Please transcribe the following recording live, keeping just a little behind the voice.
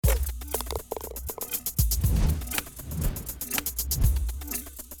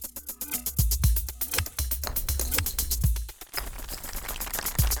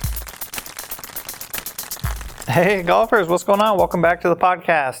Hey golfers, what's going on? Welcome back to the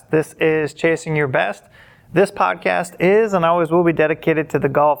podcast. This is Chasing Your Best. This podcast is and always will be dedicated to the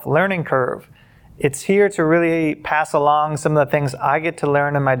golf learning curve. It's here to really pass along some of the things I get to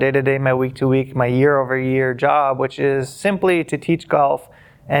learn in my day-to-day, my week-to-week, my year-over-year job, which is simply to teach golf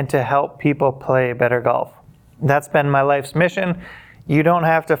and to help people play better golf. That's been my life's mission. You don't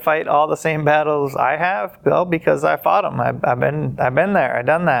have to fight all the same battles I have, Bill, because I fought them. I've been there. I've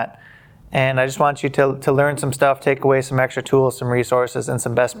done that. And I just want you to learn some stuff, take away some extra tools, some resources, and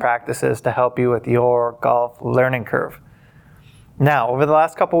some best practices to help you with your golf learning curve. Now, over the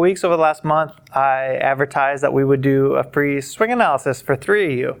last couple weeks, over the last month, I advertised that we would do a free swing analysis for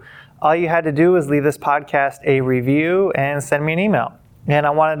 3 of you. All you had to do was leave this podcast a review and send me an email. And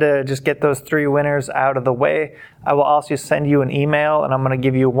I wanted to just get those 3 winners out of the way. I will also send you an email, and I'm going to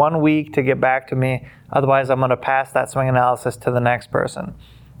give you 1 week to get back to me. Otherwise, I'm going to pass that swing analysis to the next person.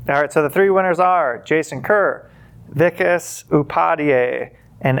 All right, so the 3 winners are Jason Kerr, Vikas Upadhyay,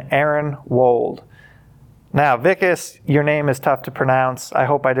 and Aaron Wold. Now, Vikas, your name is tough to pronounce. I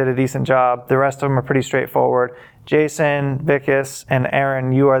hope I did a decent job. The rest of them are pretty straightforward. Jason, Vikas, and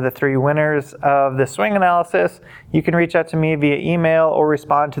Aaron, you are the 3 winners of the swing analysis. You can reach out to me via email or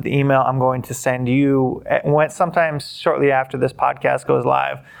respond to the email I'm going to send you sometimes shortly after this podcast goes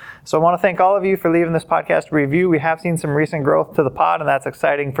live. So I want to thank all of you for leaving this podcast review. We have seen some recent growth to the pod, and that's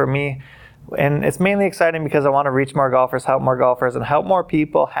exciting for me. And it's mainly exciting because I want to reach more golfers, help more golfers, and help more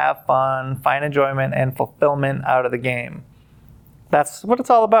people have fun, find enjoyment, and fulfillment out of the game. That's what it's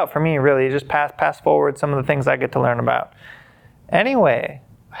all about for me, really. Just pass forward some of the things I get to learn about. Anyway,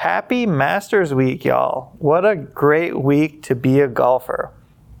 happy Masters Week, y'all. What a great week to be a golfer.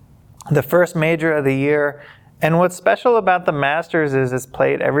 The first major of the year. And what's special about the Masters is it's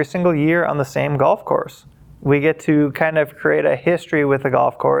played every single year on the same golf course. We get to kind of create a history with the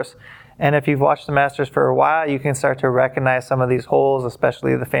golf course. And if you've watched the Masters for a while, you can start to recognize some of these holes,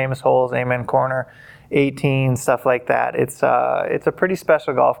 especially the famous holes, Amen Corner, 18, stuff like that. It's a pretty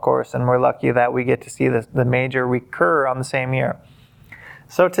special golf course, and we're lucky that we get to see the major recur on the same year.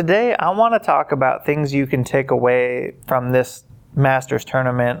 So today, I want to talk about things you can take away from this Masters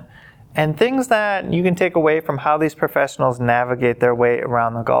tournament and things that you can take away from how these professionals navigate their way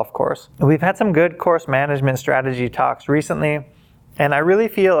around the golf course. We've had some good course management strategy talks recently, and I really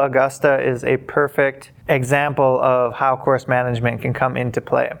feel Augusta is a perfect example of how course management can come into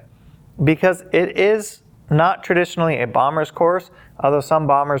play. Because it is not traditionally a bomber's course, although some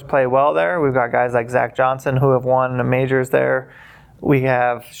bombers play well there. We've got guys like Zach Johnson who have won the majors there. We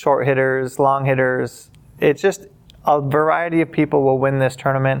have short hitters, long hitters. It's just a variety of people will win this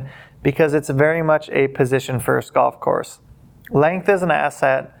tournament because it's very much a position-first golf course. Length is an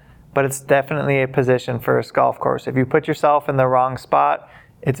asset, but it's definitely a position-first golf course. If you put yourself in the wrong spot,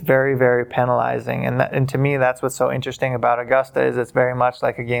 it's very, very penalizing. And to me, that's what's so interesting about Augusta is it's very much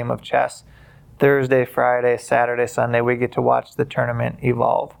like a game of chess. Thursday, Friday, Saturday, Sunday, we get to watch the tournament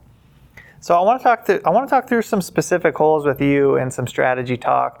evolve. So I want to talk through some specific holes with you and some strategy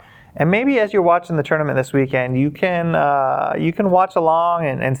talk. And maybe as you're watching the tournament this weekend, you can watch along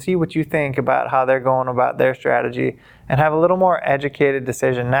and see what you think about how they're going about their strategy and have a little more educated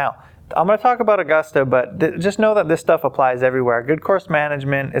decision. Now, I'm going to talk about Augusta, but just know that this stuff applies everywhere. Good course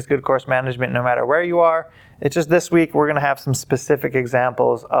management is good course management no matter where you are. It's just this week we're going to have some specific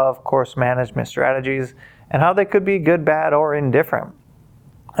examples of course management strategies and how they could be good, bad, or indifferent.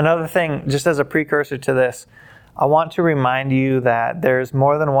 Another thing, just as a precursor to this, I want to remind you that there's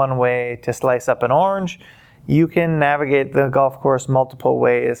more than one way to slice up an orange. You can navigate the golf course multiple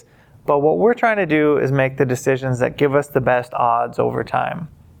ways, but what we're trying to do is make the decisions that give us the best odds over time.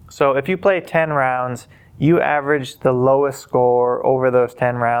 So if you play 10 rounds, you average the lowest score over those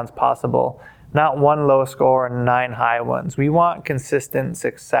 10 rounds possible, not one low score and 9 high ones. We want consistent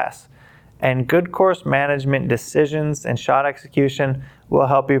success. And good course management decisions and shot execution will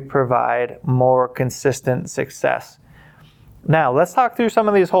help you provide more consistent success. Now, let's talk through some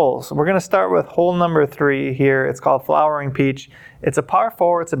of these holes. We're going to start with hole number 3 here. It's called Flowering Peach. It's a par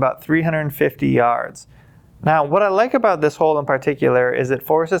 4. It's about 350 yards. Now, what I like about this hole in particular is it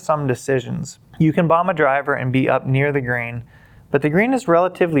forces some decisions. You can bomb a driver and be up near the green, but the green is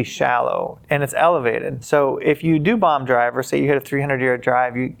relatively shallow and it's elevated. So if you do bomb driver, say you hit a 300-yard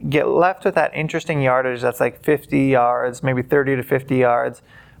drive, you get left with that interesting yardage that's like 50 yards, maybe 30 to 50 yards,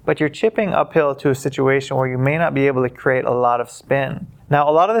 but you're chipping uphill to a situation where you may not be able to create a lot of spin. Now,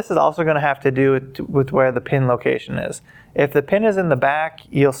 a lot of this is also going to have to do with where the pin location is. If the pin is in the back,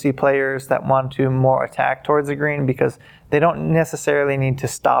 you'll see players that want to more attack towards the green because they don't necessarily need to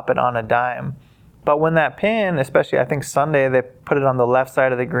stop it on a dime. But when that pin, especially I think Sunday, they put it on the left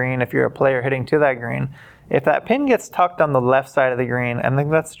side of the green if you're a player hitting to that green. If that pin gets tucked on the left side of the green, I think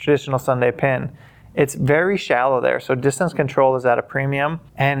that's a traditional Sunday pin, it's very shallow there, so distance control is at a premium,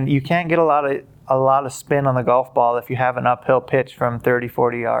 and you can't get a lot of spin on the golf ball if you have an uphill pitch from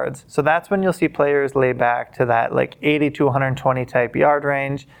 30-40 yards. So that's when you'll see players lay back to that like 80 to 120 type yard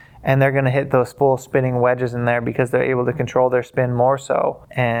range, and they're going to hit those full spinning wedges in there because they're able to control their spin more so.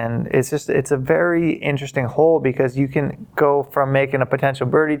 And it's a very interesting hole because you can go from making a potential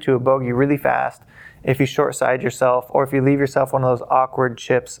birdie to a bogey really fast if you short side yourself, or if you leave yourself one of those awkward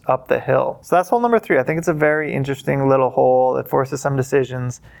chips up the hill. So that's hole number 3. I think it's a very interesting little hole. It forces some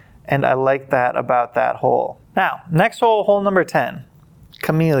decisions, and I like that about that hole. Now, next hole, hole number 10,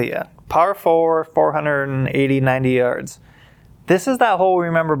 Camellia, par 4, 480-90 yards. This is that hole we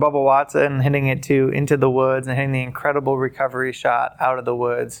remember Bubba Watson hitting it into the woods and hitting the incredible recovery shot out of the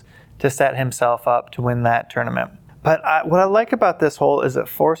woods to set himself up to win that tournament. But what I like about this hole is it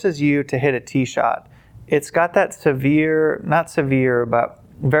forces you to hit a tee shot. It's got that not severe, but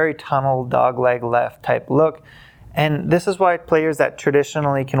very tunnel dogleg left type look. And this is why players that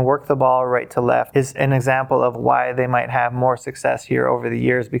traditionally can work the ball right to left is an example of why they might have more success here over the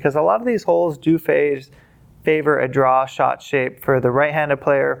years, because a lot of these holes do favor a draw shot shape for the right-handed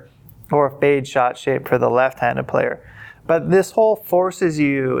player or a fade shot shape for the left-handed player. But this hole forces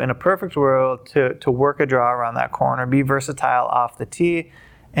you, in a perfect world, to work a draw around that corner, be versatile off the tee.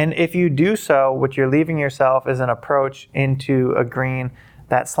 And if you do so, what you're leaving yourself is an approach into a green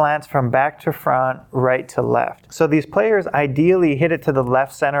that slants from back to front, right to left. So these players ideally hit it to the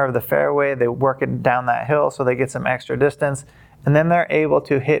left center of the fairway. They work it down that hill so they get some extra distance, and then they're able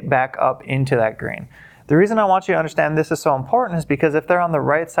to hit back up into that green. The reason I want you to understand this is so important is because if they're on the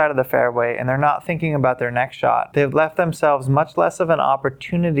right side of the fairway and they're not thinking about their next shot, they've left themselves much less of an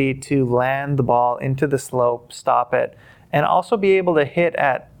opportunity to land the ball into the slope, stop it, and also be able to hit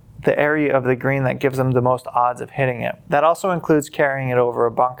at the area of the green that gives them the most odds of hitting it. That also includes carrying it over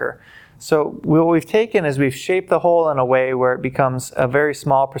a bunker. So what we've taken is we've shaped the hole in a way where it becomes a very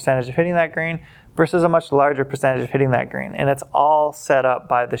small percentage of hitting that green versus a much larger percentage of hitting that green. And it's all set up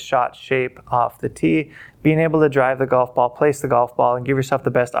by the shot shape off the tee, being able to drive the golf ball, place the golf ball, and give yourself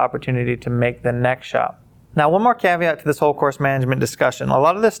the best opportunity to make the next shot. Now, one more caveat to this whole course management discussion. A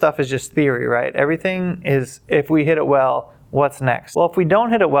lot of this stuff is just theory, right? Everything is, if we hit it well, what's next? Well, if we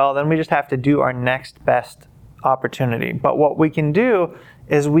don't hit it well, then we just have to do our next best opportunity. But what we can do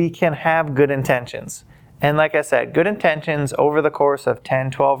is we can have good intentions. And like I said, good intentions over the course of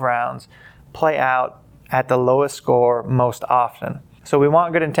 10, 12 rounds play out at the lowest score most often. So we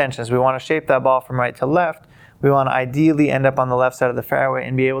want good intentions. We want to shape that ball from right to left. We want to ideally end up on the left side of the fairway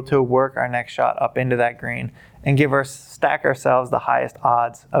and be able to work our next shot up into that green and stack ourselves the highest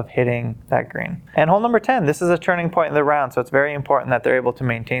odds of hitting that green. And hole number 10, this is a turning point in the round, so it's very important that they're able to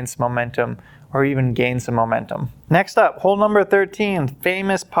maintain some momentum or even gain some momentum. Next up, hole number 13,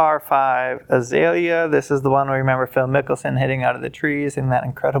 famous par 5, Azalea. This is the one we remember Phil Mickelson hitting out of the trees in that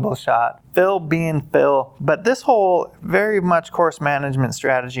incredible shot. Phil being Phil. But this hole, very much course management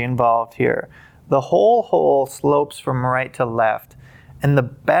strategy involved here. The whole hole slopes from right to left, and the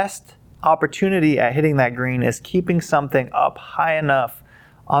best opportunity at hitting that green is keeping something up high enough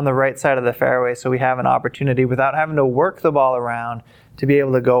on the right side of the fairway so we have an opportunity without having to work the ball around to be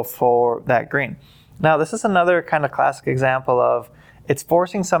able to go for that green. Now, this is another kind of classic example of it's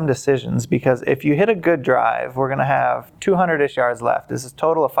forcing some decisions, because if you hit a good drive, we're going to have 200-ish yards left. This is a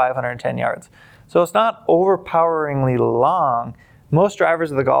total of 510 yards. So it's not overpoweringly long. Most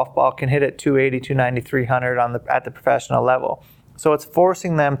drivers of the golf ball can hit it 280, 290, 300 at the professional level. So it's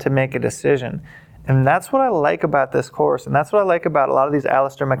forcing them to make a decision. And that's what I like about this course, and that's what I like about a lot of these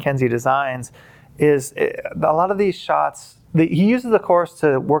Alister MacKenzie designs, is a lot of these shots, he uses the course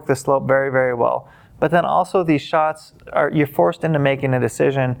to work the slope very, very well. But then also these shots, you're forced into making a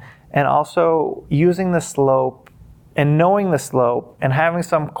decision, and also using the slope and knowing the slope and having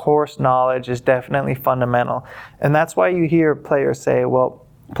some course knowledge is definitely fundamental. And that's why you hear players say, well,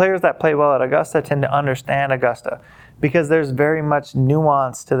 players that play well at Augusta tend to understand Augusta, because there's very much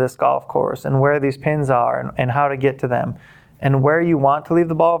nuance to this golf course and where these pins are and how to get to them and where you want to leave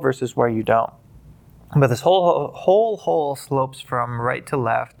the ball versus where you don't. But this whole hole slopes from right to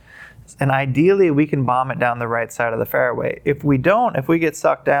left, and ideally we can bomb it down the right side of the fairway. If we don't, if we get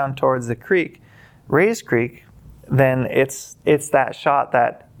sucked down towards the creek, Rays Creek, then it's that shot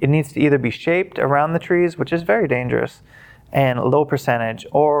that it needs to either be shaped around the trees, which is very dangerous, and low percentage,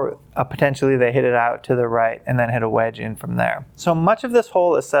 or potentially they hit it out to the right and then hit a wedge in from there. So much of this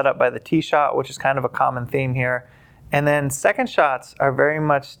hole is set up by the tee shot, which is kind of a common theme here. And then second shots are very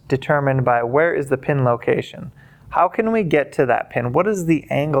much determined by where is the pin location. How can we get to that pin? What is the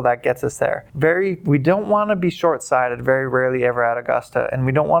angle that gets us there? We don't want to be short-sighted, very rarely ever at Augusta, and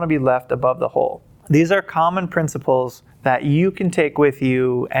we don't want to be left above the hole. These are common principles that you can take with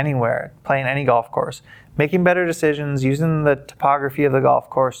you anywhere, playing any golf course. Making better decisions, using the topography of the golf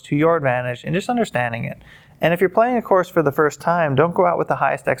course to your advantage, and just understanding it. And if you're playing a course for the first time, don't go out with the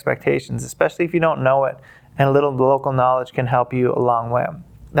highest expectations, especially if you don't know it, and a little local knowledge can help you a long way.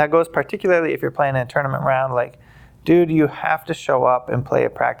 That goes particularly if you're playing a tournament round. Like, dude, you have to show up and play a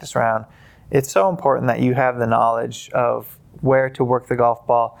practice round. It's so important that you have the knowledge of where to work the golf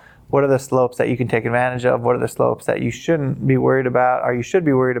ball. What are the slopes that you can take advantage of? What are the slopes that you shouldn't be worried about, or you should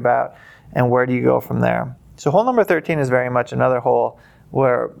be worried about? And where do you go from there? So hole number 13 is very much another hole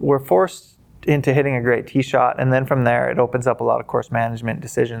where we're forced into hitting a great tee shot, and then from there it opens up a lot of course management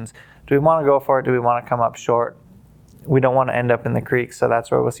decisions. Do we want to go for it? Do we want to come up short? We don't want to end up in the creek, so that's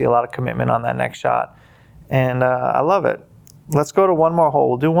where we'll see a lot of commitment on that next shot. And I love it. Let's go to one more hole.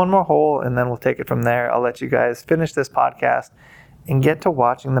 We'll do one more hole, and then we'll take it from there. I'll let you guys finish this podcast and get to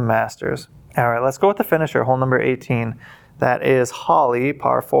watching the Masters. All right, let's go with the finisher, hole number 18. That is Holly,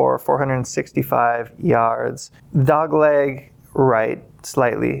 par 4, 465 yards. Dogleg right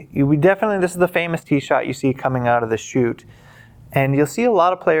slightly. This is the famous tee shot you see coming out of the chute. And you'll see a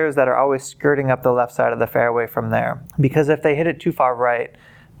lot of players that are always skirting up the left side of the fairway from there. Because if they hit it too far right,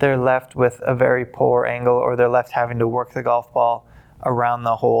 they're left with a very poor angle, or they're left having to work the golf ball around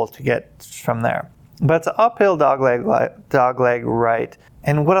the hole to get from there. But it's an uphill dogleg right.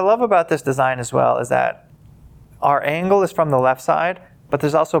 And what I love about this design as well is that our angle is from the left side, but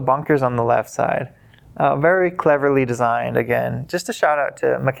there's also bunkers on the left side. Very cleverly designed, again. Just a shout out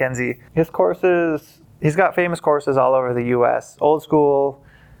to Mackenzie. He's got famous courses all over the U.S. Old school,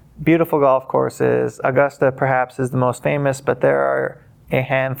 beautiful golf courses. Augusta perhaps is the most famous, but there are a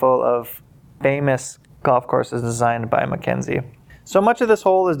handful of famous golf courses designed by Mackenzie. So much of this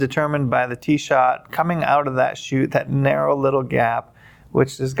hole is determined by the tee shot coming out of that chute, that narrow little gap,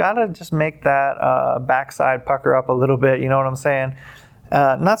 which has got to just make that backside pucker up a little bit, you know what I'm saying?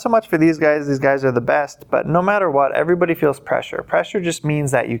 Not so much for these guys are the best, but no matter what, everybody feels pressure. Pressure just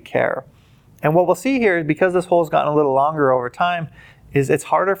means that you care. And what we'll see here is because this hole's gotten a little longer over time, is it's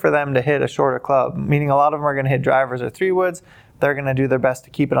harder for them to hit a shorter club, meaning a lot of them are going to hit drivers or 3-woods. They're going to do their best to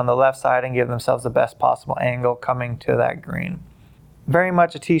keep it on the left side and give themselves the best possible angle coming to that green. Very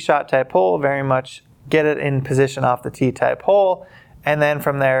much a tee shot type hole, very much get it in position off the tee type hole, and then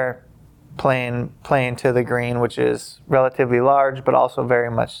from there playing to the green, which is relatively large but also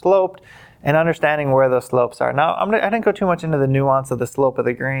very much sloped, and understanding where those slopes are. Now, I didn't go too much into the nuance of the slope of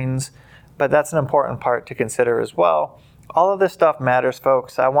the greens, but that's an important part to consider as well. All of this stuff matters,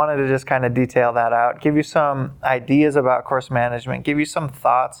 folks. I wanted to just kind of detail that out, give you some ideas about course management, give you some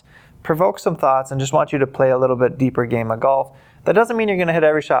thoughts, provoke some thoughts, and just want you to play a little bit deeper game of golf. That doesn't mean you're going to hit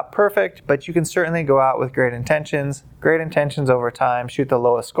every shot perfect, but you can certainly go out with great intentions over time, shoot the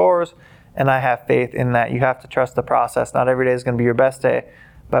lowest scores, and I have faith in that. You have to trust the process. Not every day is going to be your best day,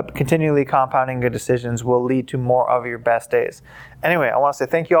 but continually compounding good decisions will lead to more of your best days. Anyway, I want to say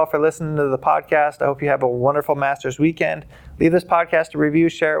thank you all for listening to the podcast. I hope you have a wonderful Masters weekend. Leave this podcast a review,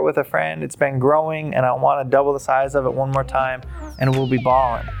 share it with a friend. It's been growing, and I want to double the size of it one more time, and we'll be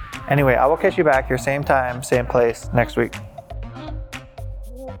balling. Anyway, I will catch you back here, same time, same place, next week.